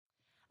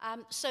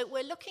So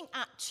we're looking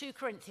at 2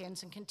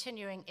 Corinthians and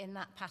continuing in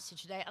that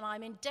passage today, and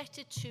I'm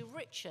indebted to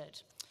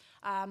Richard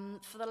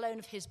for the loan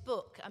of his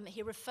book.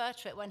 He referred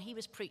to it when he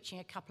was preaching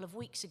a couple of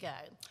weeks ago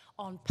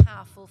on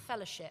powerful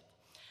fellowship.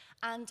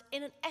 And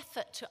in an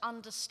effort to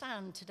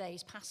understand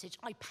today's passage,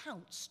 I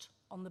pounced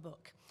on the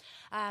book,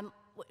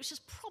 which is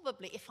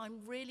probably, if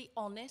I'm really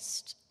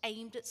honest,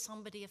 aimed at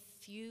somebody a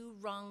few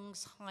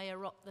rungs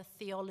higher up the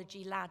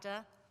theology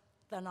ladder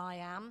than I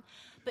am.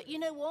 But you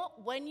know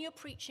what? When you're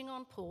preaching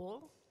on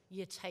Paul,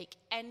 you take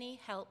any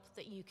help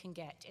that you can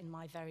get, in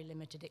my very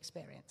limited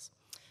experience.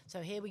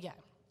 So here we go.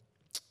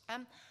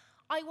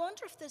 I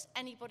wonder if there's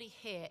anybody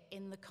here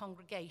in the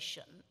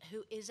congregation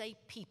who is a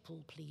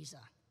people pleaser.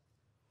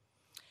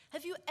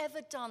 Have you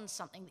ever done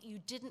something that you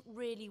didn't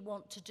really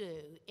want to do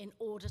in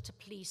order to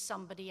please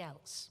somebody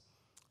else?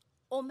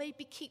 Or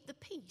maybe keep the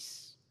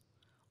peace?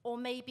 Or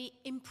maybe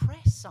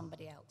impress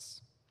somebody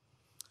else?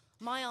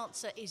 My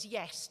answer is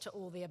yes to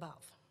all the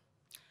above.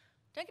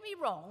 Don't get me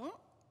wrong,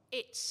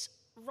 it's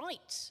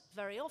right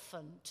very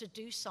often to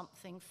do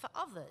something for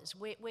others.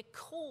 We're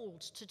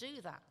called to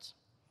do that.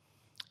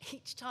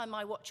 Each time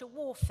I watch a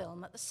war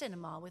film at the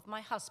cinema with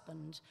my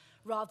husband,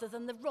 rather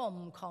than the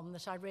rom-com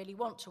that I really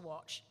want to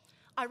watch,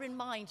 I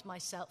remind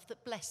myself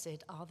that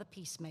blessed are the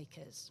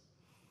peacemakers.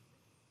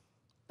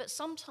 But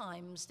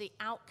sometimes the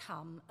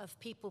outcome of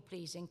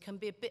people-pleasing can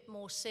be a bit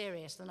more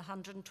serious than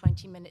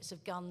 120 minutes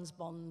of guns,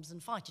 bombs,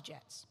 and fighter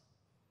jets.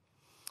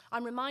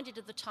 I'm reminded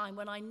of the time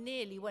when I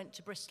nearly went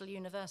to Bristol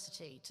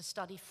University to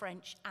study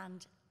French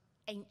and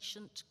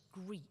ancient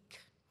Greek,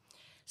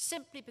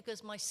 simply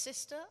because my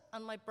sister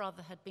and my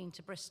brother had been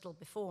to Bristol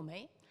before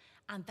me,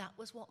 and that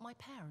was what my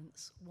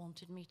parents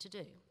wanted me to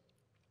do.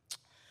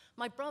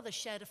 My brother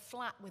shared a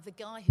flat with the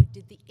guy who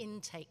did the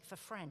intake for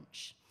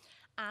French,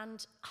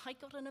 and I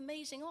got an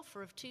amazing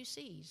offer of 2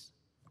 Cs.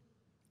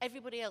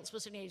 Everybody else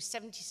was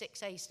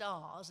 76 A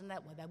stars, and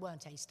there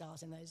weren't A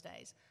stars in those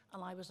days,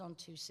 and I was on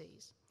 2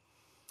 Cs.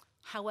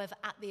 However,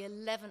 at the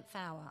 11th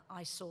hour,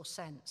 I saw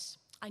sense.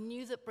 I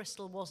knew that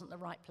Bristol wasn't the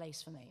right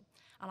place for me,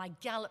 and I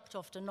galloped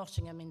off to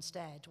Nottingham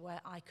instead, where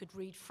I could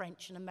read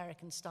French and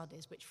American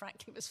studies, which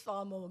frankly was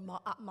far more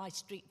up my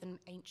street than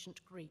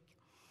ancient Greek.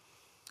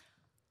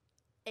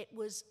 It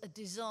was a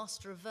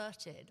disaster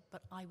averted,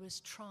 but I was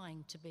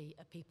trying to be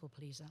a people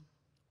pleaser.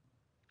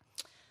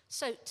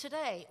 So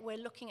today we're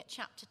looking at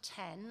chapter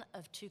 10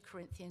 of 2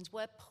 Corinthians,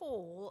 where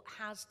Paul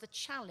has the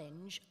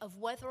challenge of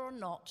whether or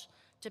not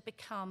to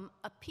become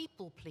a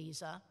people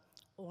pleaser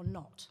or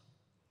not.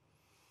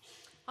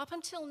 Up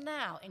until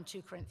now in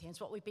 2 Corinthians,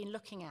 what we've been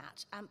looking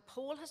at,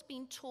 Paul has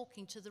been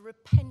talking to the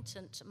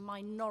repentant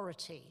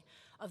minority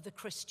of the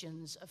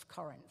Christians of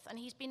Corinth, and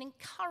he's been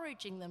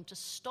encouraging them to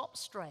stop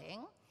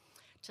straying,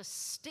 to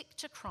stick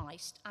to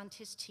Christ and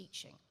his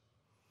teaching.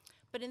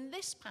 But in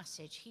this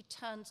passage, he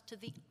turns to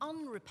the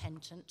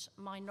unrepentant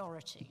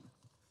minority.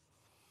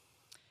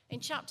 In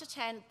chapter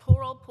 10,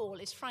 poor old Paul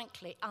is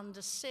frankly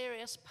under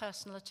serious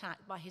personal attack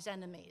by his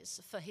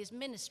enemies for his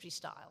ministry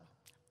style.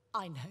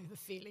 I know the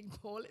feeling,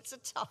 Paul. It's a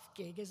tough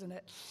gig, isn't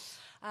it?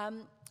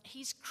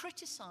 He's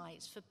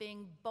criticized for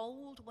being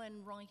bold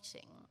when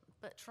writing,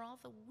 but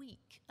rather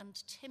weak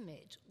and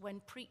timid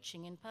when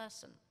preaching in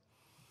person.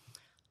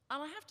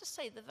 And I have to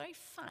say, the very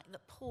fact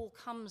that Paul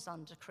comes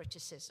under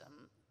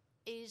criticism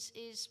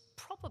is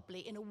probably,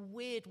 in a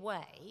weird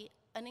way,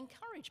 an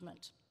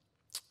encouragement.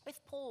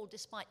 If Paul,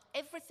 despite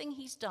everything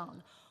he's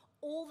done,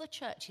 all the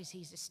churches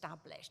he's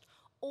established,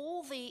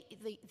 all the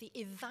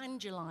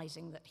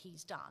evangelizing that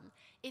he's done,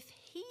 if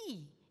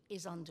he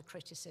is under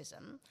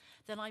criticism,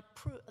 then I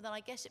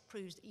guess it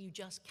proves that you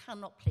just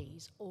cannot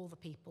please all the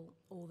people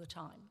all the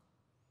time.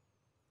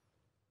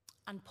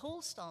 And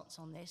Paul's stance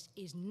on this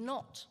is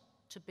not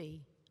to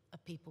be a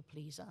people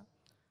pleaser,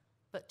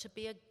 but to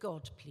be a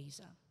God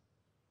pleaser.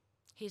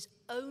 His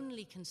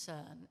only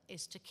concern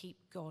is to keep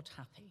God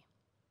happy.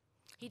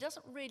 He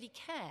doesn't really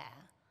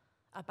care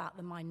about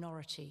the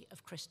minority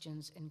of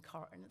Christians in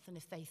Corinth and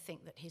if they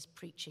think that his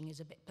preaching is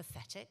a bit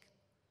pathetic.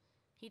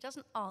 He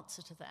doesn't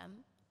answer to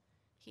them,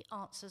 he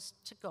answers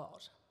to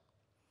God.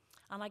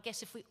 And I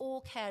guess if we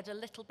all cared a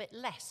little bit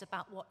less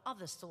about what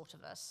others thought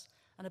of us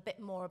and a bit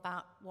more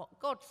about what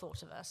God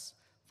thought of us,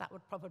 that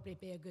would probably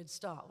be a good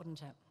start,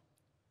 wouldn't it?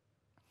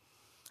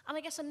 And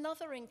I guess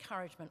another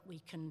encouragement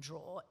we can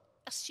draw,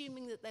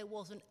 assuming that there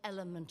was an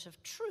element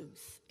of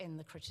truth in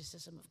the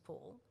criticism of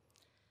Paul,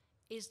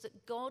 is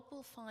that God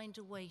will find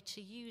a way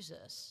to use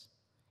us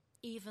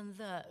even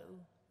though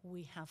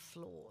we have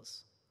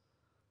flaws.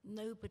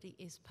 Nobody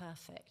is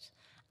perfect.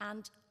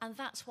 And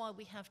that's why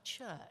we have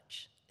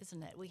church,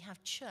 isn't it? We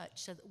have church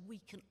so that we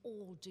can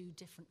all do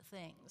different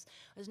things.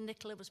 As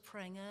Nicola was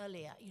praying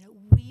earlier,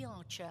 we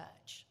are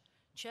church.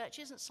 Church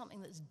isn't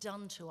something that's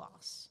done to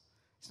us.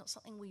 It's not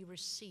something we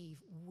receive.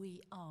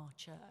 We are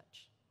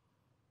church.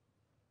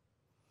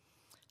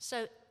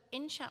 So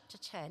in chapter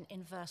 10,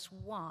 in verse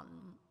 1,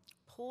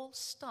 Paul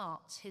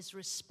starts his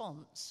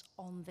response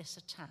on this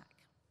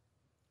attack.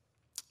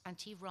 And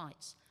he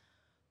writes,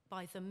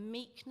 "By the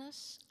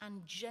meekness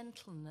and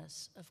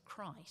gentleness of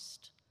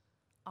Christ,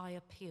 I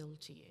appeal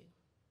to you.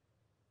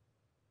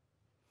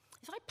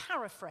 If I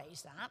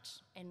paraphrase that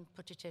and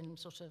put it in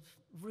sort of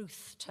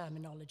Ruth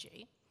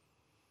terminology,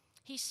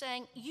 he's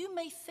saying, you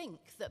may think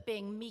that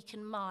being meek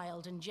and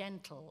mild and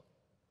gentle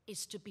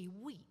is to be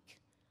weak.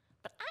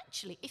 But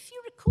actually, if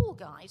you recall,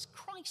 guys,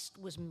 Christ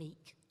was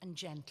meek and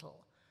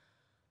gentle.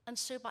 And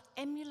so by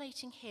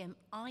emulating him,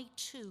 I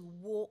too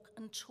walk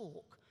and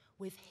talk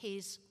with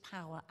his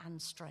power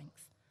and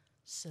strength.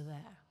 So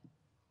there.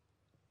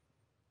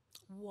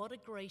 What a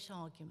great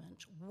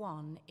argument,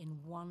 won in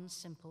one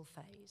simple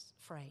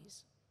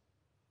phrase.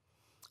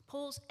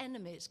 Paul's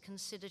enemies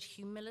considered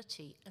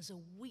humility as a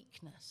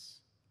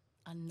weakness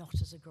and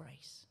not as a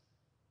grace.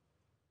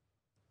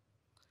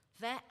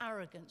 Their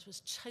arrogance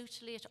was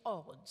totally at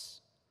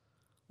odds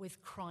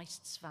with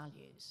Christ's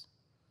values.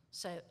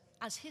 So,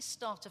 as his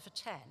starter for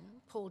 10,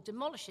 Paul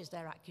demolishes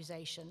their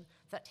accusation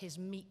that his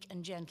meek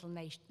and gentle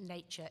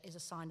nature is a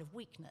sign of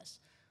weakness,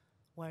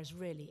 whereas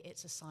really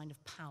it's a sign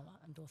of power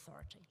and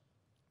authority.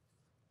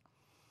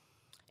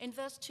 In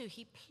verse 2,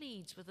 he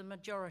pleads with the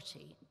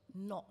majority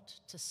not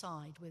to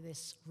side with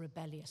this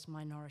rebellious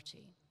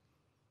minority.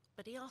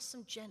 But he asks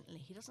them gently.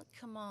 He doesn't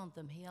command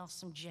them. He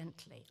asks them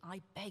gently,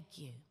 I beg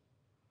you.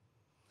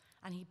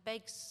 And he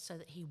begs so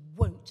that he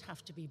won't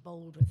have to be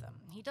bold with them.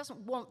 He doesn't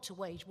want to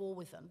wage war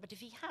with them, but if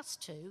he has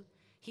to,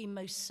 he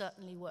most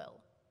certainly will.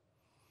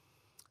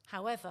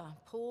 However,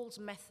 Paul's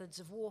methods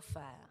of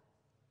warfare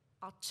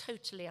are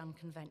totally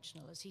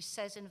unconventional, as he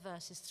says in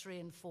verses 3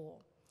 and 4.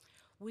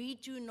 We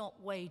do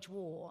not wage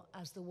war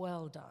as the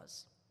world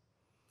does.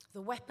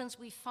 The weapons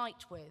we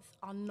fight with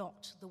are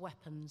not the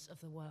weapons of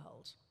the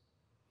world.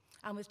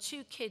 And with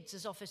 2 kids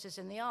as officers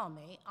in the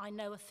army, I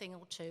know a thing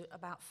or two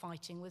about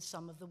fighting with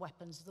some of the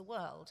weapons of the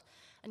world.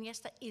 And yes,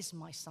 there is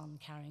my son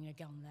carrying a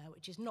gun there,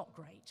 which is not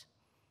great.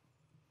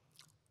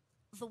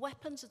 The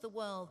weapons of the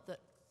world that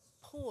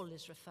Paul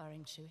is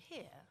referring to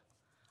here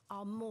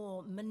are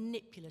more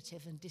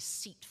manipulative and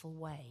deceitful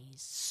ways,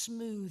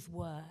 smooth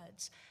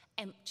words,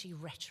 empty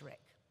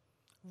rhetoric,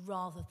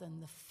 rather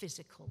than the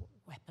physical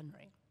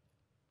weaponry.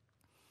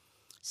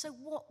 So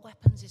what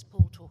weapons is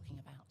Paul talking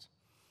about?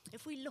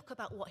 If we look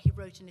about what he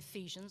wrote in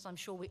Ephesians, I'm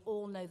sure we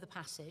all know the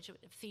passage,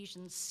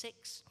 Ephesians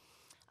 6,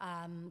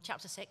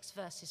 chapter 6,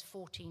 verses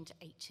 14 to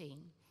 18.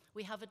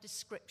 We have a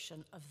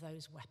description of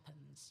those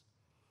weapons.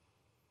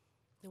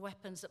 The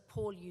weapons that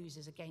Paul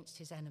uses against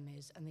his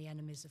enemies and the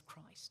enemies of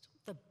Christ.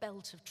 The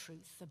belt of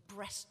truth, the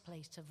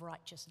breastplate of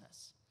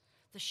righteousness,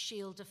 the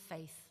shield of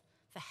faith,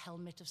 the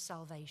helmet of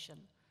salvation,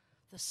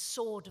 the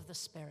sword of the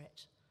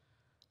Spirit,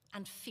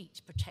 and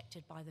feet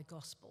protected by the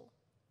gospel.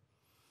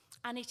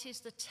 And it is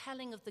the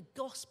telling of the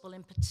gospel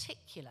in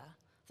particular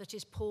that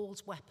is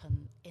Paul's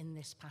weapon in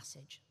this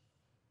passage.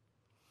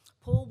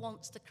 Paul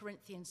wants the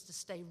Corinthians to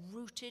stay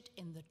rooted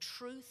in the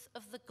truth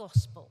of the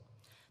gospel,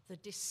 the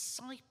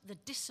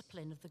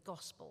discipline of the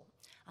gospel,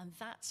 and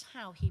that's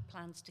how he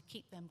plans to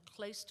keep them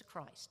close to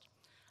Christ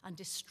and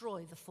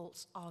destroy the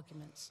false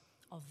arguments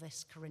of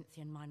this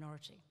Corinthian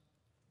minority.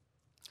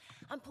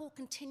 And Paul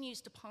continues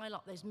to pile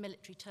up those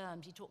military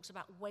terms. He talks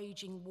about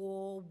waging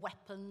war,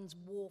 weapons,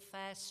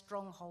 warfare,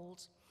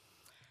 strongholds.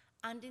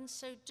 And in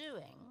so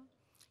doing,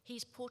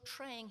 he's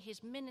portraying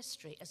his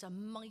ministry as a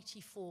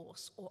mighty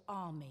force or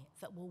army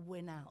that will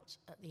win out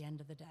at the end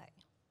of the day.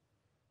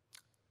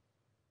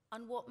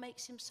 And what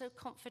makes him so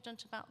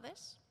confident about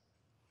this?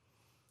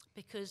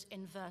 Because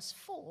in verse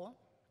 4,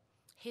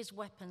 his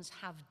weapons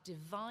have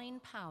divine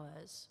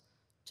powers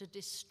to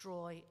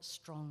destroy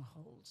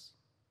strongholds.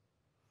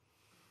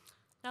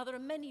 Now, there are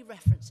many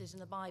references in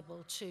the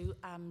Bible to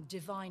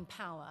divine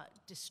power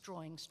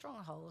destroying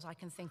strongholds. I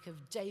can think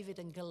of David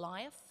and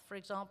Goliath, for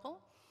example,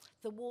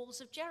 the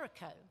walls of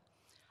Jericho,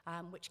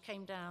 which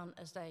came down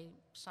as they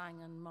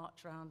sang and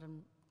marched around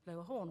and blew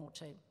a horn or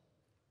two.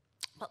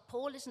 But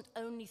Paul isn't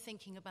only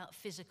thinking about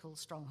physical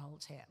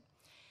strongholds here.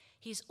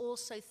 He's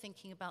also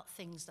thinking about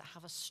things that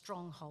have a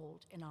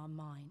stronghold in our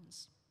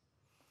minds.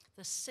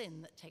 The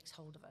sin that takes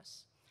hold of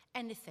us.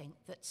 Anything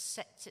that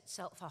sets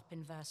itself up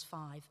in verse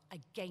 5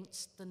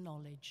 against the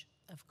knowledge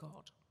of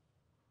God.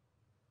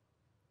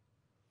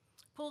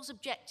 Paul's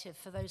objective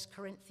for those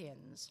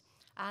Corinthians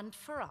and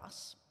for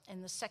us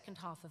in the second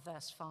half of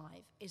verse 5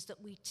 is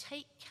that we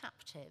take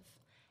captive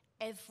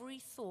every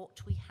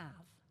thought we have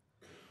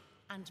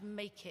and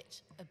make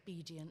it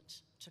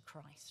obedient to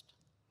Christ.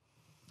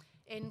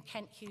 In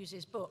Kent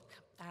Hughes's book,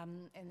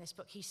 in this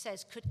book, he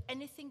says, could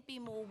anything be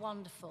more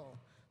wonderful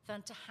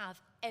than to have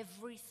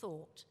every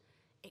thought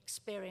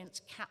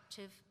experience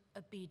captive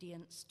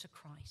obedience to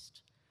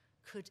Christ?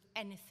 Could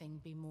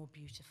anything be more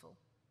beautiful?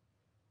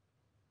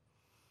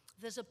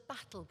 There's a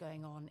battle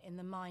going on in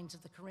the minds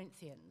of the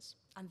Corinthians,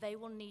 and they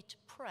will need to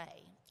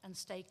pray and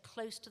stay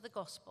close to the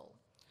gospel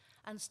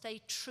and stay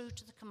true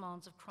to the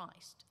commands of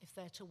Christ if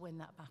they're to win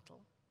that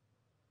battle.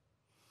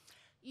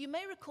 You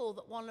may recall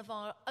that one of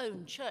our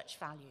own church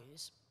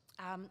values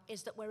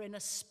is that we're in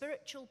a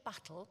spiritual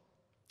battle,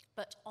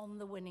 but on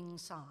the winning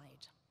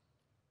side.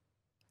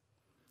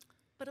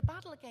 But a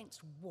battle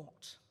against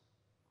what?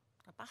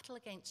 A battle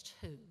against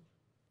who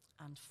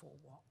and for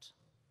what?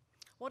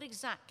 What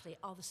exactly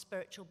are the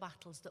spiritual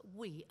battles that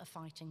we are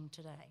fighting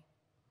today?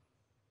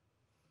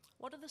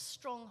 What are the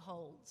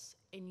strongholds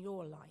in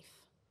your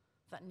life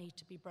that need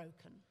to be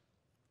broken?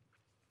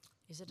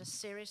 Is it a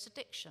serious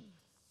addiction,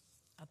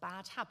 a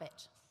bad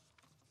habit,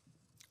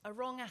 a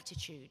wrong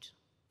attitude,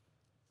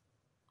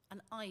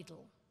 an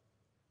idol,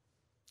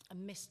 a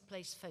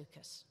misplaced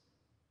focus?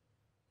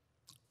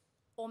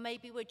 Or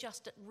maybe we're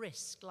just at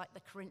risk, like the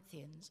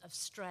Corinthians, of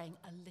straying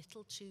a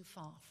little too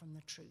far from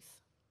the truth.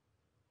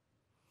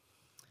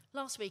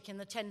 Last week in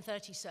the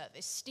 10:30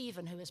 service,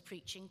 Stephen, who was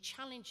preaching,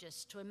 challenged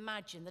us to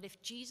imagine that if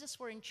Jesus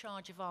were in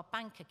charge of our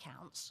bank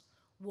accounts,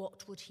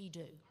 what would he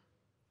do?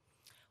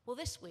 Well,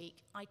 this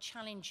week, I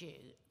challenge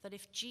you that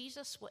if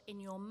Jesus were in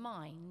your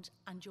mind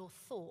and your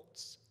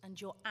thoughts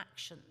and your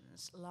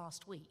actions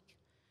last week,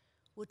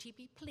 would he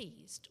be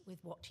pleased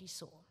with what he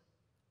saw?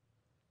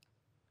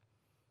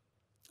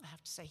 I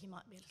have to say he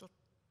might be a little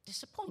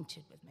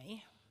disappointed with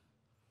me.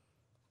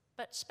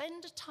 But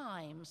spend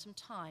some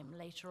time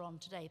later on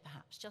today,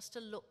 perhaps, just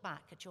to look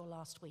back at your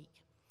last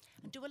week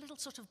and do a little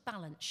sort of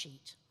balance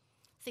sheet.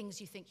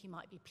 Things you think he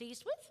might be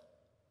pleased with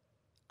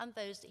and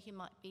those that he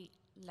might be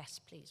less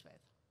pleased with.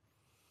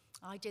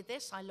 I did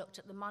this. I looked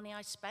at the money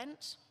I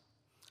spent.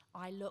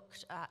 I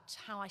looked at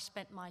how I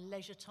spent my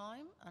leisure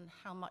time and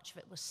how much of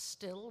it was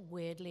still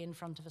weirdly in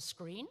front of a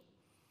screen.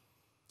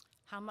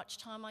 How much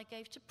time I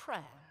gave to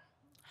prayer.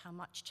 How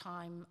much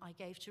time I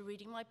gave to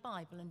reading my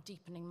Bible and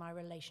deepening my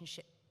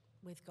relationship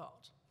with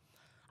God.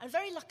 And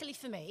very luckily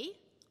for me,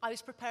 I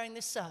was preparing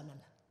this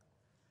sermon.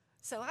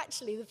 So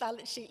actually the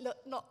balance sheet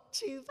looked not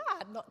too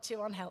bad, not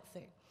too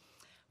unhealthy.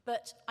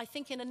 But I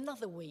think in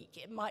another week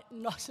it might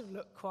not have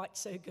looked quite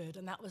so good,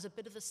 and that was a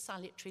bit of a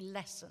salutary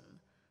lesson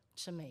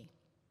to me.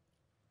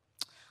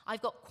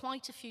 I've got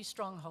quite a few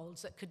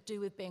strongholds that could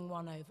do with being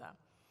won over,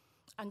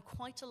 and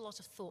quite a lot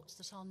of thoughts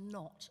that are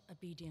not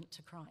obedient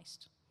to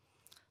Christ.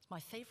 It's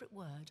my favourite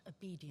word,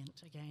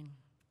 obedient again.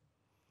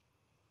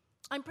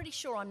 I'm pretty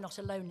sure I'm not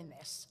alone in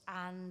this,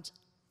 and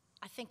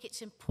I think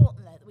it's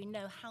important that we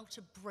know how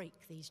to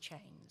break these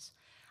chains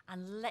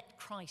and let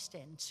Christ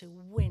in to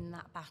win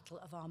that battle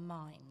of our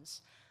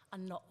minds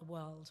and not the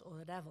world or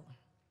the devil.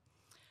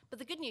 But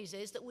the good news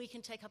is that we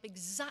can take up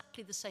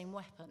exactly the same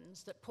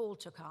weapons that Paul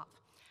took up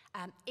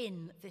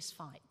in this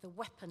fight, the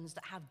weapons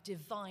that have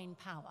divine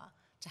power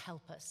to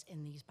help us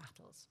in these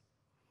battles.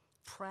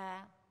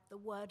 Prayer, the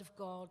word of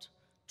God,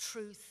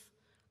 truth,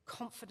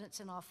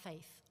 confidence in our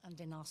faith and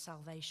in our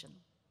salvation.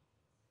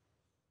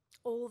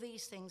 All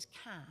these things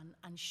can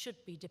and should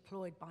be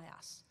deployed by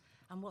us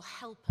and will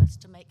help us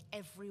to make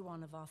every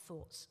one of our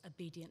thoughts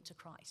obedient to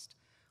Christ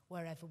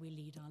wherever we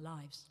lead our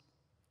lives.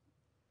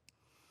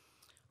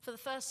 For the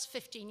first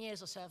 15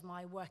 years or so of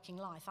my working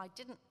life, I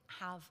didn't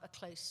have a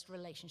close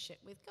relationship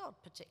with God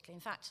particularly.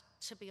 In fact,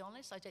 to be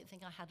honest, I don't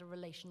think I had a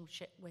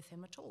relationship with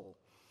him at all.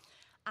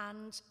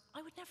 And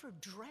I would never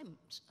have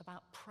dreamt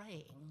about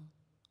praying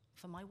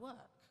for my work.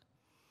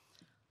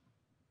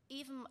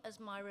 Even as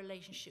my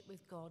relationship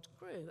with God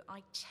grew,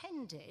 I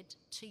tended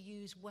to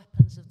use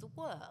weapons of the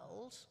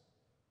world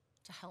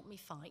to help me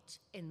fight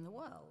in the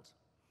world.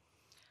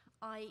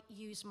 I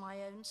used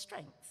my own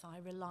strength. I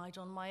relied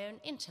on my own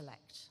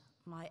intellect,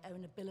 my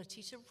own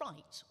ability to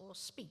write or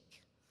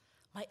speak,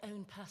 my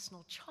own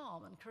personal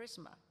charm and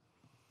charisma.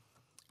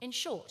 In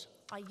short,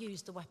 I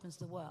used the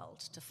weapons of the world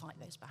to fight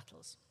those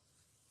battles.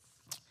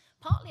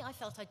 Partly I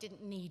felt I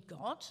didn't need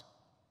God.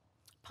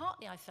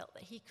 Partly I felt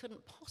that he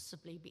couldn't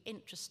possibly be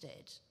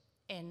interested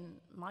in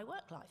my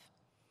work life.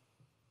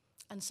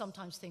 And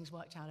sometimes things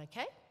worked out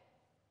okay,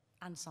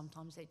 and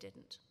sometimes they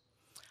didn't.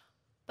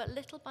 But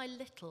little by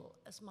little,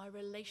 as my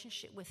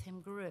relationship with him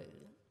grew,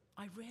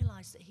 I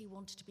realized that he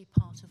wanted to be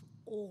part of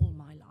all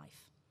my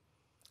life.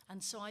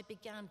 And so I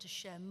began to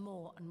share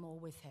more and more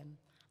with him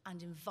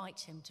and invite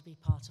him to be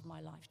part of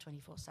my life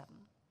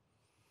 24/7.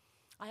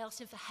 I asked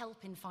him for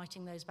help in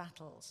fighting those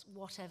battles,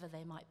 whatever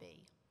they might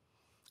be.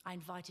 I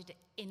invited it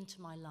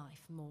into my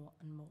life more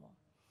and more.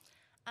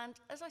 And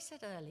as I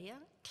said earlier,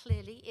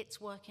 clearly it's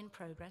work in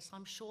progress.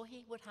 I'm sure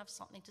he would have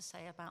something to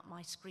say about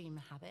my screen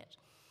habit.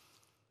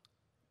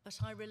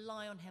 But I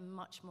rely on him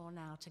much more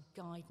now to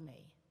guide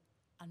me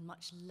and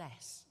much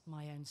less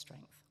my own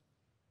strength.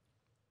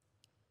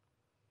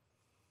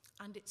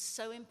 And it's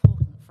so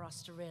important for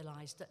us to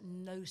realize that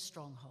no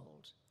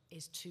stronghold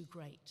is too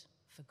great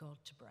for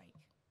God to break.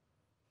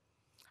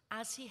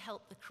 As he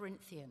helped the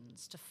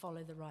Corinthians to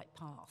follow the right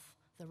path,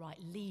 the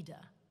right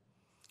leader,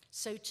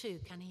 so too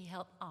can he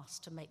help us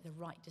to make the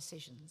right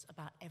decisions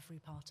about every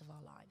part of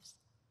our lives.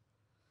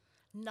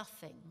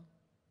 Nothing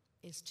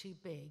is too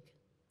big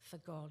for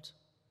God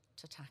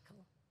to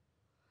tackle.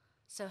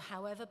 So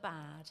however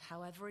bad,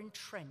 however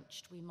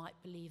entrenched we might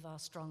believe our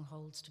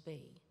strongholds to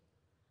be,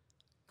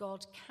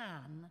 God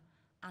can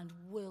and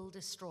will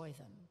destroy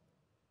them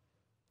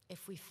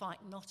if we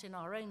fight not in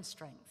our own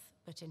strength,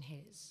 but in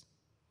his.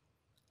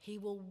 He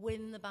will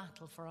win the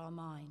battle for our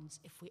minds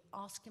if we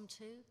ask him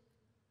to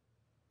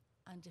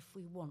and if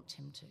we want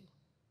him to.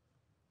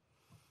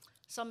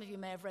 Some of you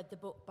may have read the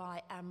book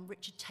by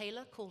Richard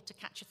Taylor called To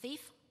Catch a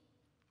Thief.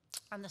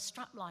 And the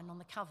strapline on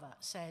the cover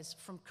says,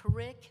 from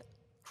career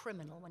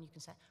criminal, when you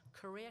can say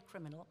career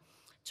criminal,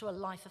 to a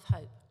life of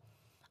hope.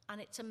 And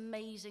it's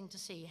amazing to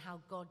see how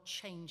God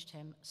changed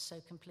him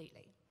so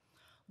completely.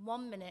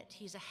 1 minute,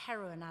 he's a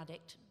heroin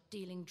addict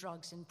dealing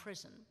drugs in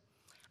prison.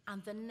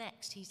 And the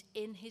next, he's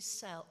in his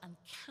cell and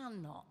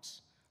cannot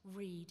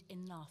read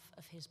enough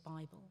of his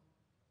Bible.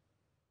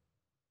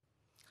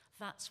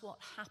 That's what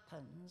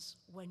happens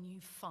when you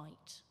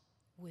fight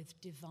with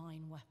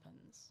divine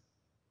weapons.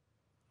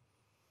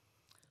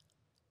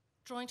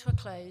 Drawing to a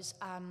close,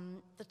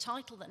 the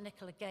title that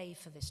Nicola gave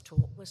for this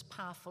talk was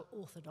Powerful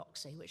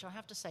Orthodoxy, which I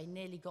have to say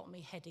nearly got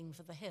me heading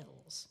for the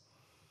hills.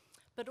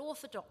 But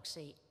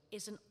orthodoxy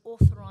is an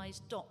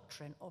authorized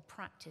doctrine or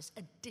practice,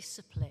 a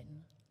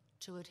discipline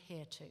to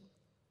adhere to.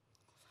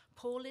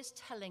 Paul is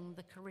telling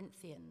the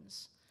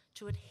Corinthians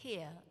to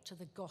adhere to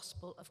the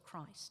gospel of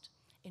Christ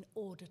in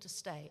order to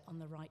stay on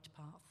the right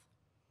path.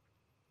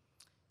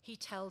 He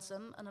tells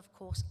them, and of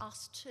course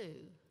us too,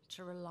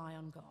 to rely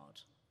on God,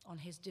 on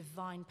his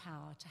divine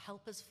power to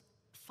help us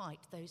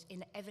fight those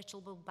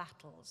inevitable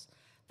battles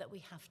that we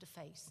have to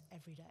face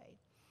every day.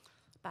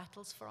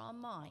 Battles for our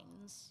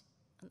minds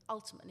and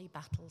ultimately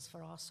battles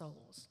for our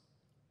souls.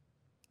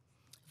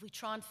 If we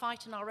try and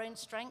fight in our own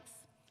strength,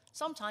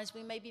 sometimes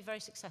we may be very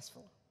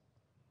successful.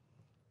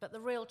 But the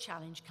real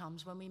challenge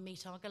comes when we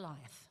meet our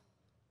Goliath,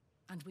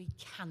 and we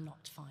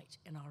cannot fight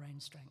in our own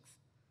strength.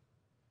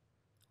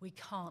 We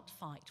can't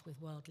fight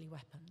with worldly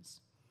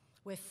weapons.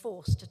 We're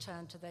forced to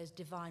turn to those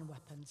divine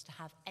weapons to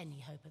have any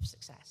hope of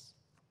success.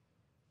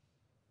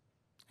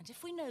 And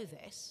if we know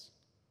this,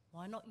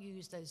 why not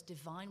use those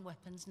divine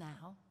weapons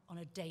now on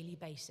a daily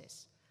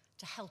basis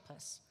to help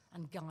us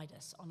and guide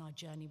us on our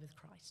journey with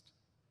Christ?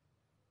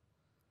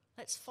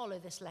 Let's follow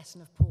this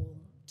lesson of Paul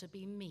to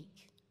be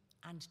meek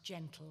and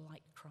gentle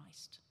like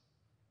Christ,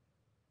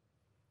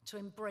 to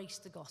embrace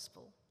the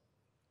gospel,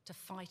 to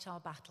fight our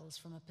battles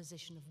from a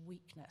position of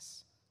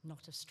weakness,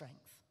 not of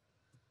strength,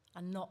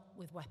 and not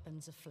with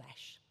weapons of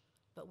flesh,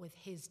 but with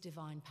his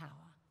divine power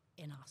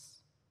in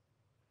us.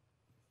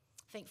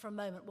 Think for a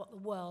moment what the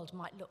world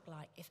might look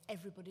like if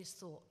everybody's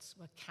thoughts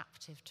were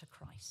captive to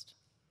Christ.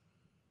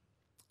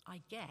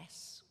 I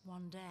guess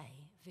one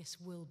day this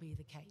will be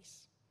the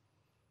case.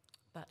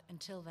 But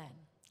until then,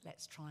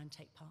 let's try and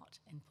take part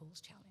in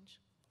Paul's challenge.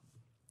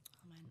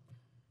 Amen.